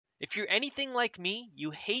If you're anything like me,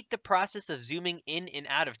 you hate the process of zooming in and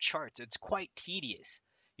out of charts. It's quite tedious.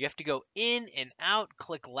 You have to go in and out,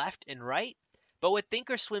 click left and right. But with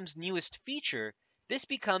ThinkOrSwim's newest feature, this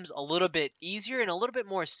becomes a little bit easier and a little bit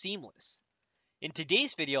more seamless. In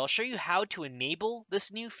today's video, I'll show you how to enable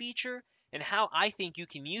this new feature and how I think you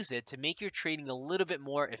can use it to make your trading a little bit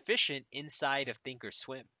more efficient inside of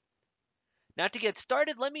ThinkOrSwim. Now to get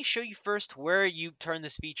started, let me show you first where you turn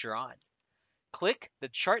this feature on. Click the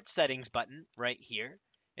chart settings button right here,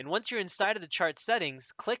 and once you're inside of the chart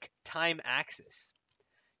settings, click time axis.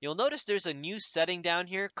 You'll notice there's a new setting down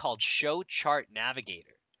here called show chart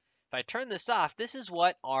navigator. If I turn this off, this is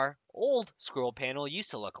what our old scroll panel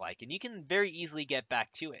used to look like, and you can very easily get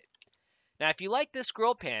back to it. Now, if you like this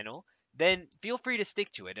scroll panel, then feel free to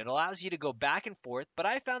stick to it. It allows you to go back and forth, but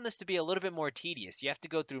I found this to be a little bit more tedious. You have to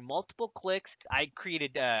go through multiple clicks. I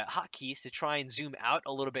created hotkeys to try and zoom out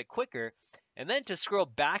a little bit quicker, and then to scroll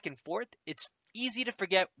back and forth, it's easy to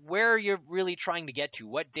forget where you're really trying to get to,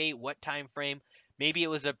 what date, what time frame. Maybe it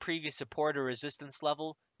was a previous support or resistance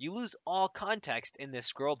level. You lose all context in this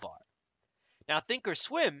scroll bar. Now,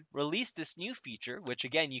 ThinkOrSwim released this new feature, which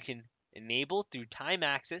again you can enable through time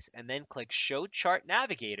axis and then click show chart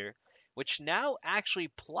navigator, which now actually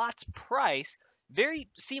plots price very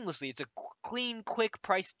seamlessly. It's a clean, quick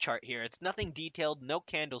price chart here. It's nothing detailed, no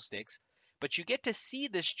candlesticks, but you get to see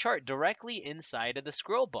this chart directly inside of the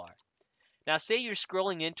scroll bar. Now, say you're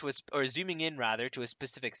scrolling into or zooming in rather to a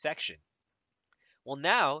specific section. Well,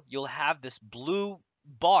 now you'll have this blue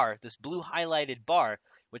bar, this blue highlighted bar,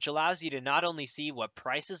 which allows you to not only see what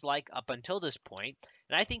price is like up until this point,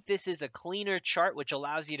 and I think this is a cleaner chart which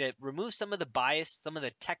allows you to remove some of the bias, some of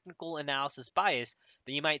the technical analysis bias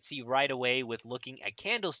that you might see right away with looking at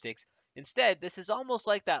candlesticks. Instead, this is almost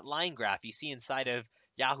like that line graph you see inside of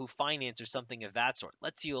Yahoo Finance or something of that sort.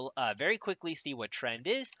 Lets you very quickly see what trend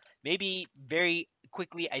is, maybe very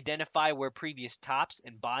quickly identify where previous tops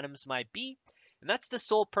and bottoms might be. And that's the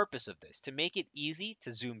sole purpose of this, to make it easy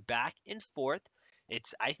to zoom back and forth.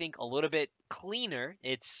 It's, I think, a little bit cleaner.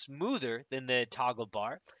 It's smoother than the toggle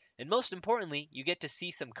bar. And most importantly, you get to see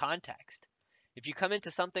some context. If you come into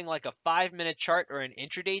something like a 5-minute chart or an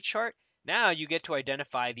intraday chart, now you get to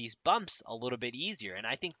identify these bumps a little bit easier. And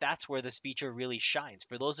I think that's where this feature really shines.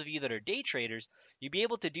 For those of you that are day traders, you'll be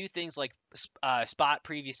able to do things like spot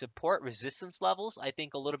previous support, resistance levels, I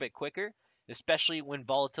think, a little bit quicker, especially when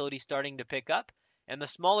volatility is starting to pick up. And the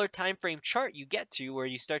smaller time frame chart you get to, where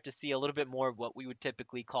you start to see a little bit more of what we would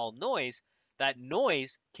typically call noise, that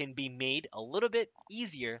noise can be made a little bit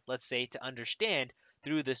easier, let's say, to understand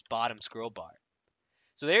through this bottom scroll bar.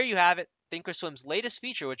 So there you have it, ThinkOrSwim's latest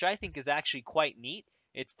feature, which I think is actually quite neat.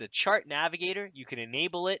 It's the chart navigator. You can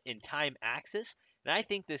enable it in time axis. And I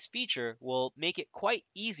think this feature will make it quite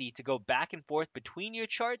easy to go back and forth between your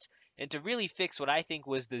charts and to really fix what I think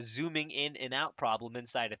was the zooming in and out problem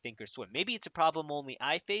inside of ThinkOrSwim. Maybe it's a problem only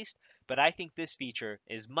I faced, but I think this feature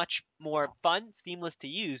is much more fun, seamless to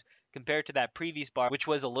use compared to that previous bar, which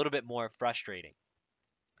was a little bit more frustrating.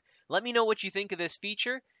 Let me know what you think of this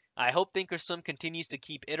feature. I hope ThinkOrSwim continues to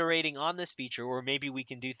keep iterating on this feature, or maybe we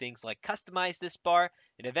can do things like customize this bar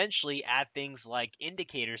and eventually add things like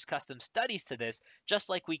indicators, custom studies to this, just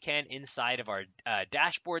like we can inside of our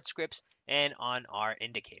dashboard scripts and on our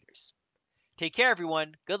indicators. Take care,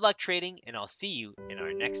 everyone. Good luck trading, and I'll see you in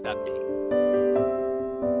our next update.